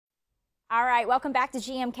All right, welcome back to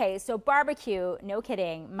GMK. So barbecue, no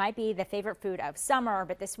kidding, might be the favorite food of summer,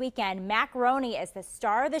 but this weekend, macaroni is the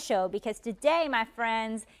star of the show because today, my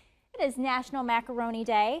friends, it is National Macaroni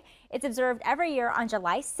Day. It's observed every year on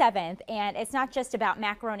July 7th, and it's not just about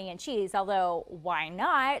macaroni and cheese, although why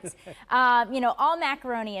not? All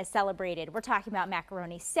macaroni is celebrated. We're talking about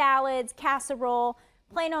macaroni salads, casserole,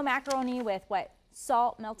 plain old macaroni with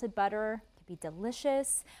salt, melted butter. Be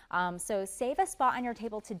delicious. So save a spot on your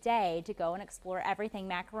table today to go and explore everything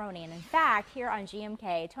macaroni. And in fact, here on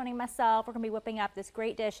GMK, Tony and myself, we're going to be whipping up this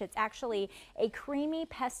great dish. It's actually a creamy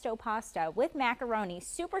pesto pasta with macaroni.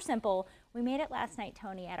 Super simple. We made it last night,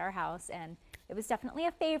 Tony, at our house, and it was definitely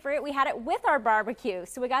a favorite. We had it with our barbecue,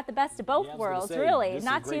 so we got the best of both worlds, really.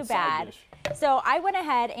 Not too bad. So I went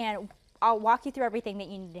ahead and I'll walk you through everything that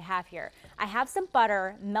you need to have here. I have some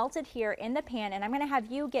butter melted here in the pan, and I'm going to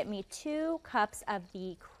have you get me 2 cups of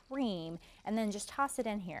the cream and then just toss it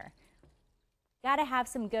in here. Got to have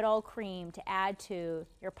some good old cream to add to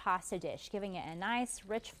your pasta dish, giving it a nice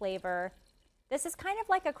rich flavor. This is kind of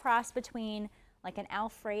like a cross between like an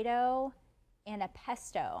Alfredo and a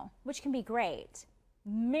pesto, which can be great.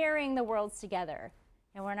 Marrying the worlds together.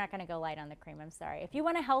 And we're not going to go light on the cream, I'm sorry. If you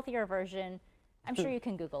want a healthier version, I'm sure you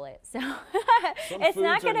can Google it. So it's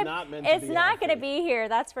not going to be here,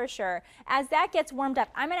 that's for sure. As that gets warmed up,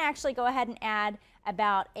 I'm going to actually go ahead and add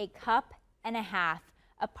about 1.5 cups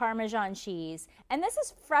of Parmesan cheese. And this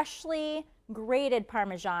is freshly grated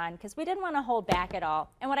Parmesan because we didn't want to hold back at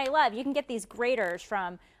all. And what I love, you can get these graters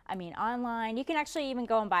from, online. You can actually even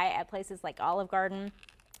go and buy it at places like Olive Garden.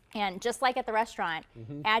 And just like at the restaurant,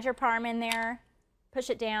 add your parm in there, push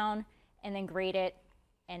it down, and then grate it.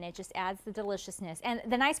 And it just adds the deliciousness. And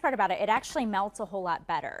the nice part about it, it actually melts a whole lot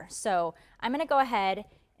better. So I'm going to go ahead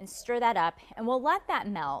and stir that up, and we'll let that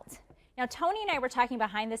melt. Now, Tony and I were talking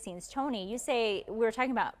behind the scenes. Tony, you say, we were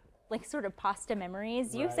talking about like sort of pasta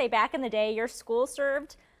memories. You say back in the day, your school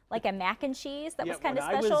served like a mac and cheese that was kind of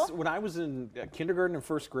special. When I was in kindergarten and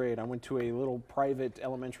first grade, I went to a little private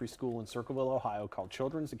elementary school in Circleville, Ohio called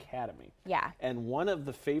Children's Academy. Yeah. And one of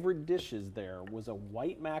the favorite dishes there was a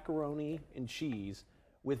white macaroni and cheese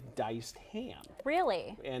with diced ham.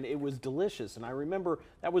 Really? And it was delicious. And I remember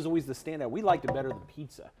that was always the standout. We liked it better than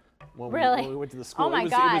pizza when we went to the school. Oh my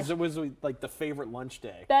gosh. It was like the favorite lunch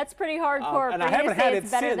day. That's pretty hardcore. And I haven't had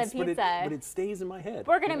it better since, than pizza. but it stays in my head.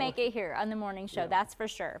 We're going to make it here on the morning show, that's for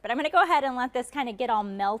sure. But I'm going to go ahead and let this kind of get all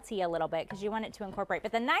melty a little bit because you want it to incorporate.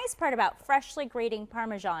 But the nice part about freshly grating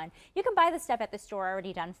Parmesan, you can buy the stuff at the store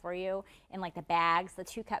already done for you in like the bags, the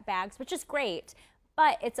 2-cup bags, which is great.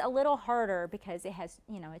 But it's a little harder because it has,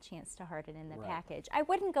 a chance to harden in the package. I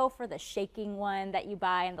wouldn't go for the shaking one that you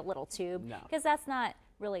buy in the little tube because that's not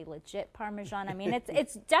really legit Parmesan.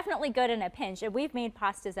 It's definitely good in a pinch. And we've made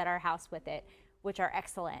pastas at our house with it, which are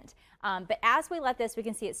excellent. But as we let this, we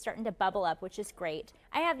can see it's starting to bubble up, which is great.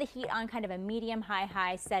 I have the heat on kind of a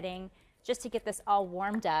medium-high setting just to get this all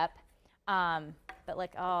warmed up. But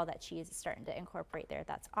that cheese is starting to incorporate there.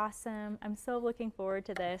 That's awesome. I'm so looking forward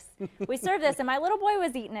to this. We served this and my little boy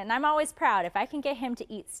was eating it, and I'm always proud if I can get him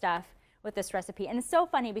to eat stuff with this recipe. And it's so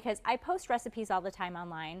funny because I post recipes all the time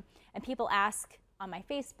online, and people ask on my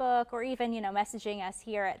Facebook or even, messaging us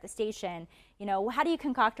here at the station, how do you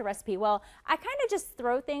concoct a recipe? Well, I kind of just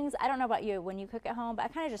throw things, I don't know about you when you cook at home, but I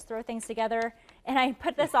kind of just throw things together, and I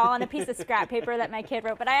put this all on a piece of scrap paper that my kid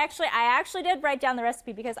wrote. But I actually did write down the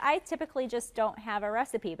recipe because I typically just don't have a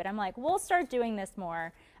recipe, but I'm like, we'll start doing this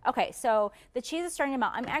more. Okay, so the cheese is starting to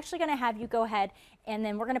melt. I'm actually going to have you go ahead, and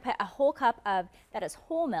then we're going to put a whole cup of, that is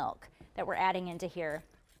whole milk, that we're adding into here.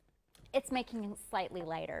 It's making it slightly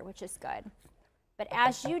lighter, which is good. But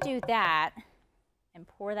as you do that, and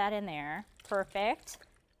pour that in there, perfect,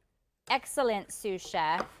 excellent sous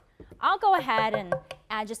chef. I'll go ahead and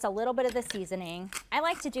add just a little bit of the seasoning. I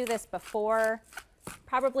like to do this before.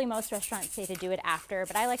 Probably most restaurants say to do it after,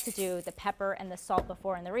 but I like to do the pepper and the salt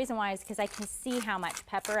before. And the reason why is because I can see how much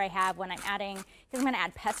pepper I have when I'm adding, because I'm going to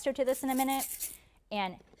add pesto to this in a minute.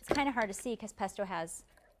 And it's kind of hard to see because pesto has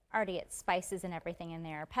already its spices and everything in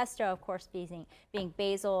there. Pesto, of course, being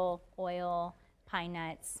basil, oil, pine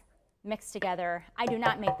nuts mixed together. I do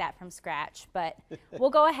not make that from scratch, but we'll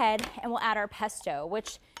go ahead and we'll add our pesto,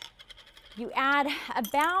 which you add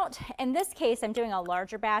about, in this case, I'm doing a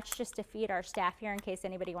larger batch just to feed our staff here in case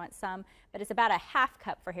anybody wants some, but it's about a 1/2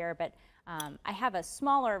 cup for here. But I have a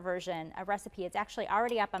smaller version, a recipe. It's actually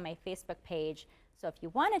already up on my Facebook page. So if you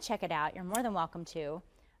want to check it out, you're more than welcome to.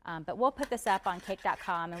 But we'll put this up on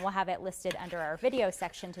cake.com and we'll have it listed under our video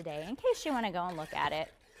section today in case you want to go and look at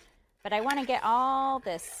it. But I want to get all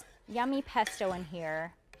this yummy pesto in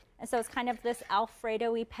here. And so it's kind of this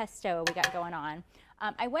Alfredo-y pesto we got going on.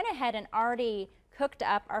 I went ahead and already cooked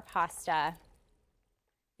up our pasta.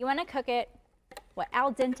 You want to cook it, what,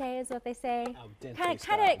 al dente is what they say? Al dente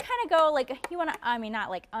Kind of go like, you want to, I mean, not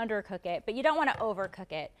like undercook it, but you don't want to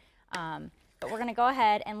overcook it. But we're going to go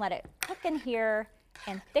ahead and let it cook in here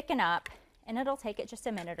and thicken up, and it'll take it just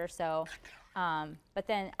a minute or so. But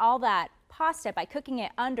then all that pasta, by cooking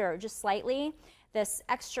it under just slightly, this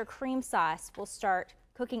extra cream sauce will start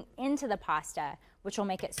cooking into the pasta, which will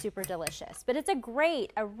make it super delicious. But it's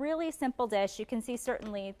a really simple dish. You can see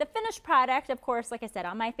certainly the finished product, of course, like I said,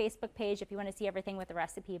 on my Facebook page if you want to see everything with the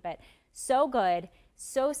recipe, but so good,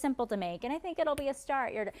 so simple to make, and I think it'll be a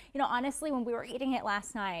start. You know, honestly, when we were eating it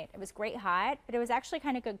last night, it was great hot, but it was actually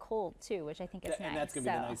kind of good cold too, which I think is nice. And that's going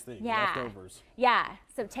to be the nice thing, yeah, leftovers. Yeah,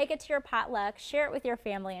 so take it to your potluck, share it with your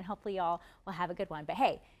family, and hopefully y'all will have a good one. But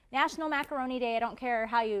hey, National Macaroni Day, I don't care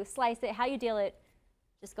how you slice it, how you deal it,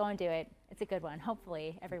 just go and do it. It's a good one.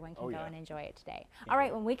 Hopefully everyone can go and enjoy it today. All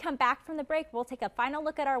right, when we come back from the break, we'll take a final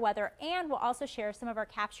look at our weather, and we'll also share some of our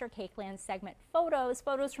Capture Cakeland segment photos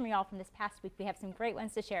from y'all from this past week. We have some great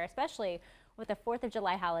ones to share, especially with the 4th of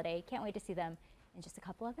July holiday. Can't wait to see them in just a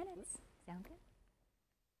couple of minutes. Sound good?